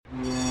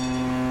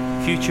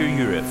Future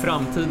Europe,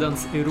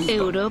 framtidens Europa.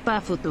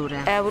 Europa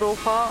Futura.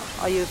 Európa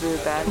a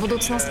jövőben.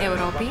 Budoucnost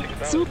Evropy.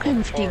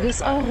 Zukünftiges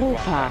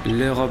Europa.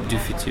 L'Europe du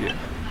futur.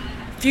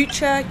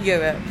 Future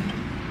Europe.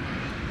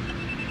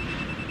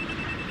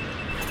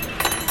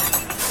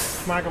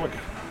 Smakelijk.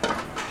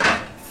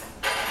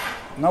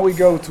 Now we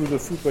go to the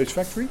food waste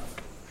factory.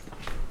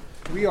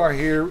 We are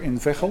here in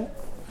Veghel,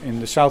 in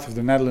the south of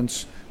the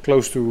Netherlands,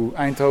 close to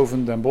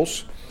Eindhoven, Den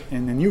Bosch,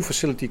 in a new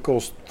facility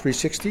called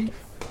 360.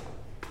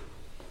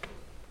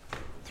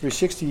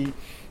 360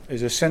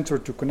 is a center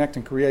to connect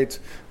and create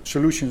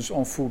solutions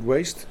on food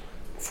waste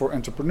for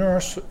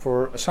entrepreneurs,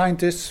 for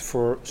scientists,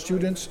 for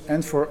students,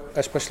 and for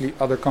especially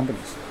other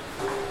companies.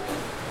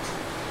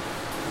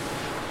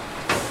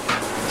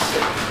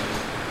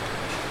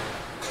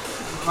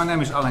 My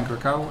name is Alain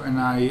Krakau and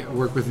I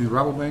work within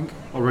Rabobank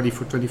already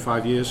for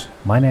 25 years.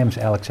 My name is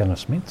Alexander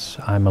Smits.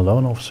 I'm a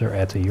loan officer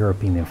at the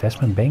European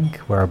Investment Bank,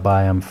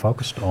 whereby I'm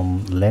focused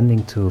on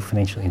lending to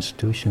financial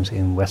institutions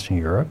in Western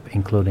Europe,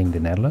 including the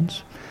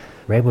Netherlands.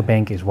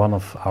 Rabobank is one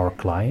of our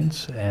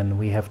clients and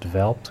we have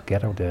developed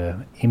together the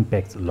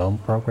Impact Loan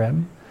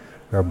Program,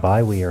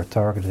 whereby we are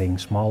targeting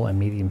small and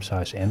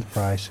medium-sized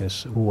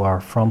enterprises who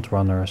are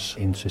front-runners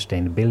in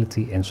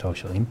sustainability and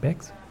social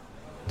impact.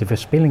 The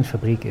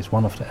Verspillingsfabriek is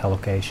one of the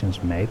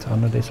allocations made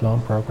under this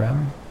loan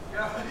program.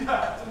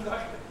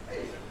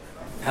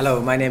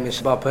 Hello, my name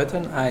is Bob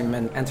Hutton. I'm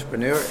an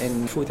entrepreneur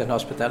in food and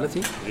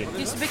hospitality.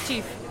 He's the big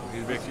chief.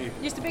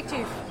 He's the big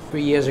chief.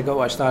 3 years ago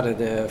I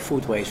started a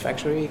food waste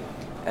factory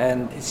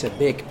and it's a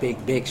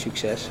big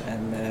success.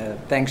 And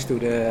thanks to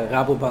the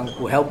Rabobank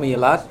who helped me a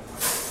lot.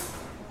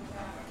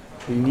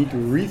 We need to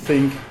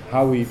rethink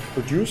how we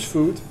produce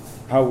food,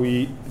 how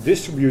we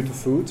distribute the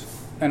food,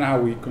 and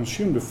how we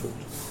consume the food.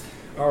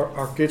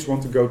 Our kids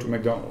want to go to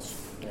McDonald's,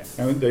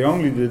 and they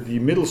only the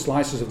middle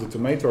slices of the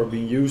tomato are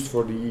being used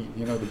for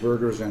the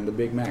burgers and the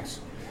Big Macs.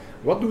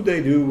 What do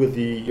they do with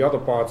the other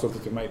parts of the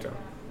tomato?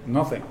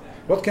 Nothing.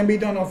 What can be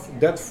done of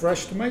that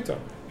fresh tomato?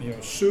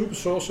 Soup,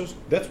 sauces.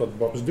 That's what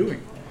Bob is doing.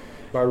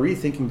 By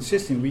rethinking the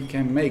system, we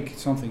can make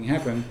something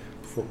happen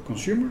for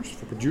consumers,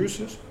 for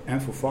producers,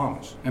 and for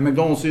farmers. And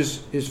McDonald's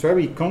is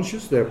very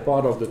conscious. They're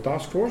part of the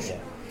task force,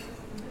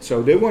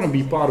 so they want to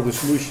be part of the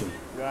solution.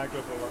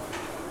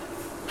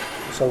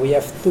 So we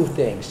have two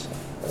things.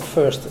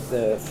 First,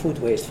 the food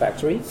waste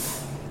factory,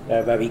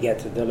 where we get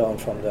the loan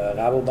from the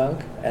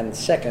Rabobank. And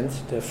second,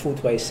 the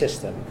food waste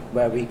system,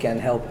 where we can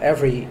help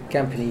every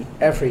company,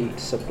 every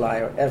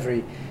supplier,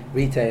 every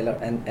retailer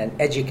and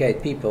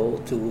educate people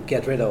to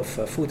get rid of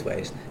food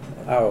waste.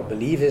 Our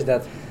belief is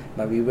that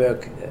when we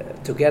work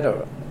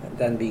together,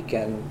 then we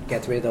can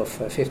get rid of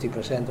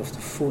 50% of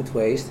the food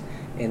waste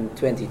in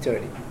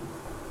 2030.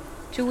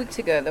 2 weeks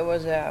ago there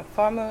was a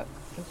farmer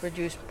who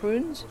produced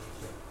prunes.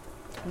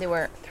 They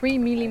were 3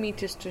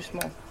 millimeters too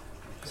small,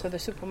 so the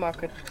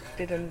supermarket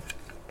didn't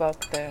buy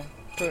the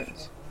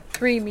prunes.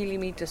 3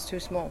 millimeters too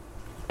small.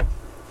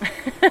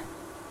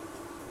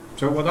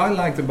 So what I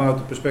liked about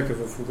the perspective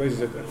of food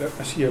waste is that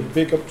I see a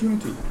big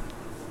opportunity.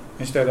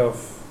 Instead of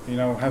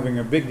having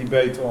a big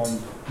debate on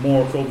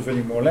more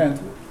cultivating more land,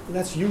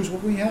 let's use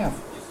what we have.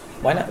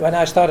 When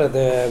I started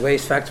the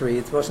waste factory,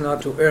 it was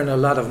not to earn a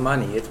lot of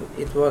money.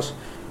 It was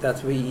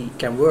that we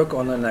can work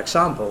on an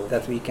example,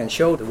 that we can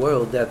show the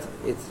world that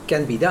it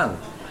can be done.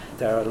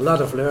 There are a lot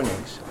of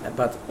learnings,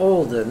 but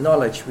all the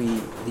knowledge we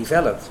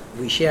developed,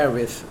 we share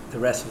with the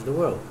rest of the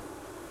world.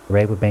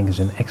 Rabobank is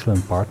an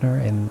excellent partner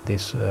in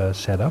this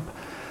setup,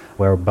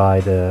 whereby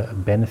the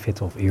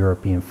benefit of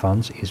European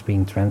funds is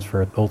being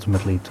transferred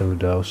ultimately to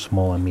those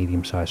small and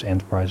medium-sized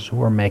enterprises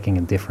who are making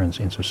a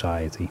difference in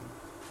society.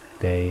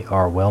 They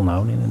are well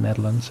known in the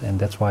Netherlands, and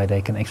that's why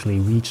they can actually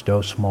reach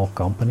those small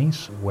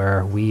companies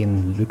where we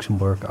in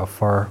Luxembourg are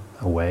far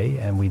away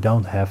and we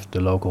don't have the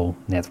local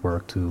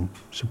network to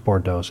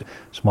support those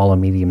small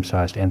and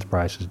medium-sized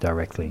enterprises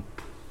directly.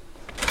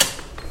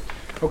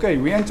 Okay,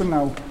 we enter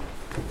now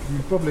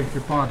the public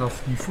part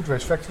of the food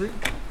waste factory.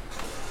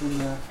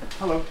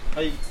 Hello.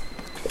 Hi.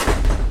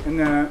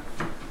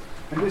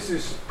 And this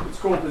is, it's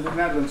called in the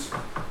Netherlands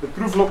the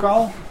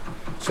proeflokaal.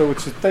 So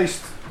it's a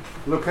taste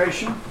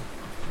location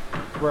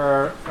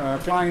where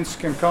clients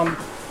can come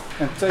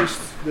and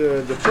taste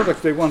the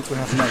product they want to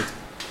have made.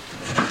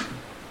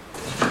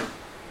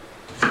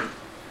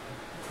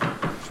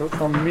 So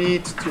from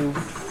meat to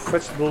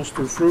vegetables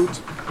to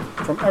fruit,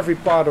 from every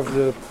part of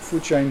the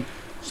food chain,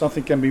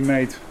 something can be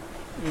made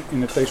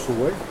in a tasteful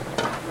way.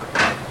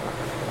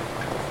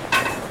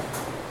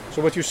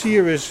 So what you see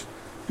here is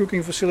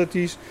cooking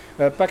facilities,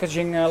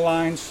 packaging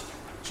lines.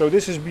 So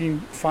this is being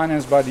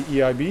financed by the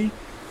EIB.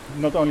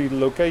 Not only the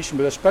location,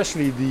 but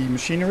especially the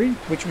machinery,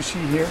 which we see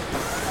here.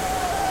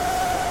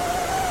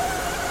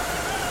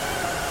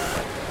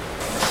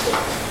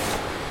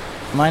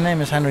 My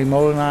name is Henry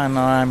Molenaar and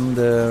I'm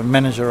the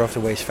manager of the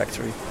waste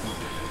factory.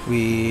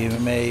 We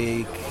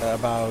make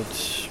about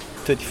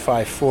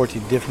 35, 40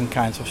 different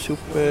kinds of soup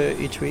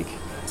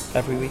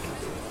every week.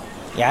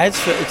 Yeah,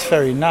 it's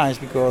very nice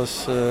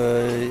because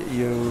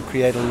you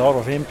create a lot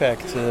of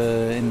impact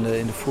in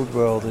the food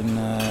world in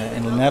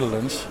the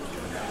Netherlands.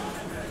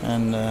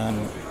 And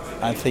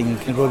I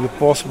think it will be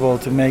possible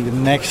to make the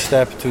next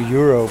step to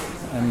Europe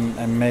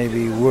and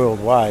maybe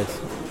worldwide.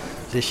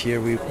 This year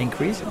we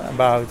increased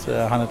about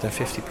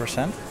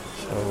 150%.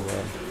 So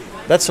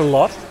that's a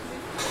lot.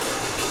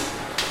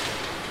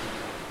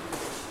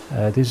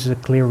 This is a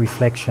clear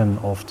reflection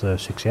of the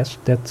success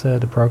that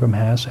the program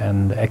has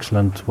and the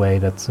excellent way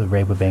that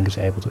Rabobank is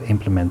able to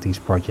implement these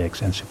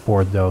projects and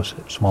support those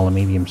small and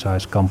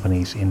medium-sized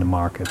companies in the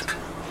market.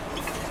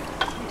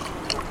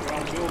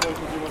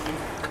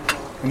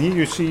 And here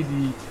you see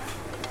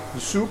the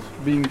soup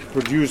being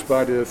produced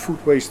by the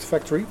food waste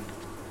factory.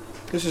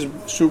 This is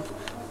soup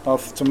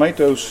of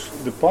tomatoes,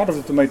 the part of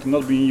the tomato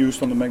not being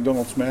used on the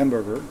McDonald's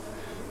hamburger.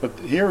 But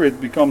here it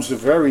becomes a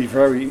very,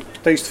 very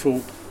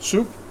tasteful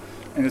soup.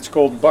 And it's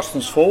called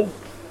Bastens Vol.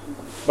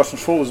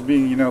 Bastens Vol is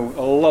being, a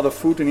lot of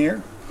food in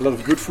here. A lot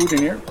of good food in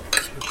here.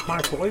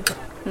 Smaakt leuk.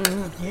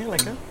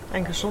 Heerlijk hè?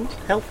 En gezond,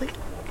 healthy.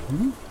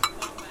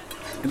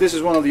 And this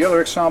is one of the other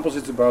examples.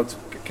 It's about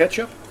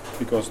ketchup,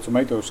 because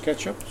tomato is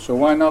ketchup. So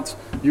why not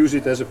use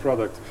it as a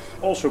product?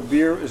 Also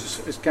beer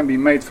can be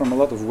made from a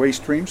lot of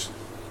waste streams.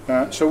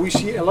 So we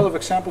see a lot of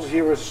examples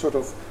here as a sort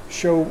of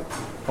show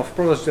of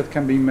products that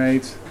can be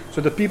made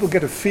so that people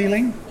get a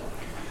feeling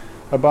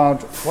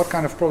about what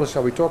kind of products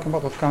are we talking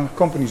about, what kind of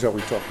companies are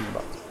we talking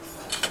about.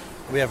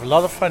 We have a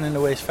lot of fun in the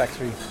waste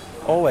factory,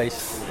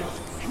 always.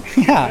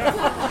 Yeah.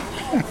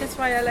 That's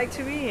why I like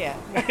to be here.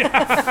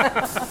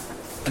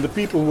 And the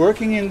people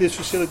working in this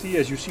facility,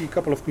 as you see a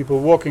couple of people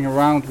walking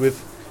around with,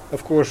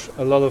 of course,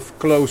 a lot of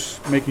clothes,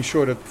 making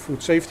sure that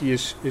food safety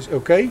is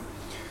okay.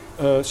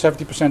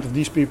 70% of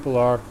these people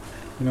are,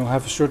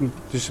 have a certain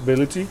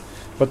disability,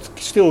 but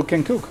still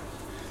can cook.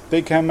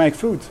 They can make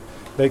food.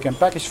 They can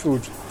package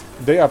food.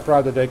 They are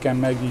proud that they can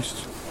make these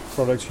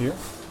products here.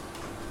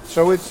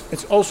 So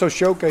it's also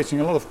showcasing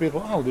a lot of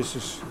people. Oh, this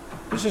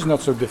is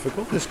not so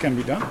difficult. This can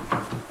be done.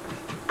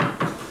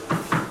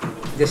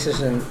 This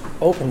is an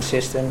open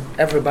system.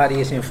 Everybody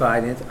is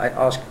invited. I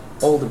ask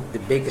all the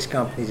biggest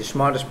companies, the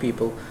smartest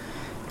people,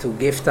 to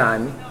give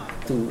time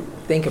to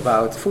think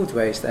about food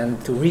waste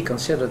and to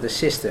reconsider the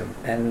system.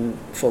 And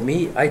for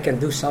me, I can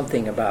do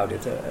something about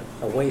it,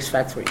 a waste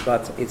factory,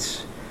 but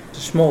it's a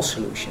small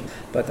solution.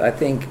 But I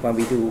think when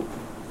we do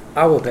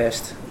our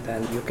best,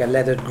 then you can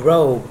let it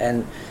grow,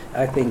 and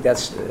I think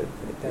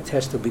that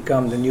has to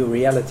become the new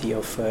reality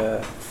of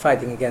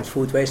fighting against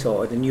food waste,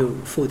 or the new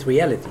food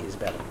reality is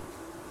better.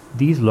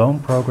 These loan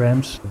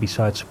programs,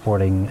 besides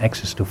supporting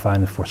access to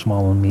finance for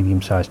small and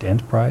medium-sized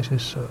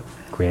enterprises,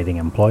 creating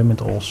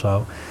employment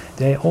also,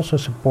 they also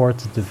support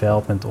the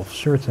development of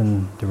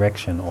certain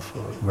direction of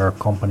where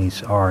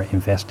companies are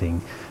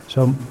investing.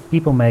 So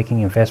people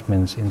making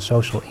investments in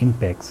social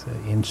impact,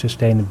 in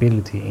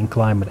sustainability, in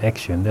climate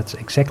action, that's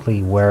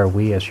exactly where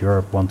we as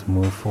Europe want to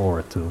move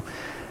forward to.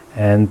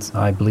 And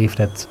I believe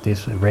that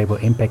this Rabo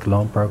Impact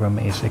Loan Program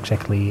is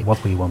exactly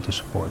what we want to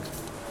support.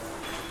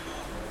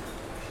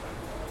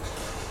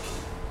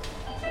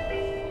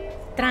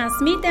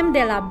 Transmitem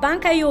de la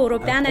Banca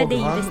Europeană de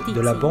Investiții.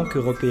 De la Banque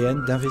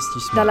Européenne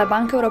d'Investissement. Dalla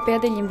Banca Europea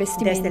degli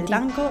Investimenti. Desde el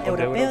Banco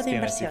Europeo de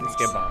Inversiones.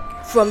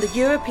 From the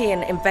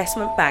European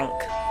Investment Bank.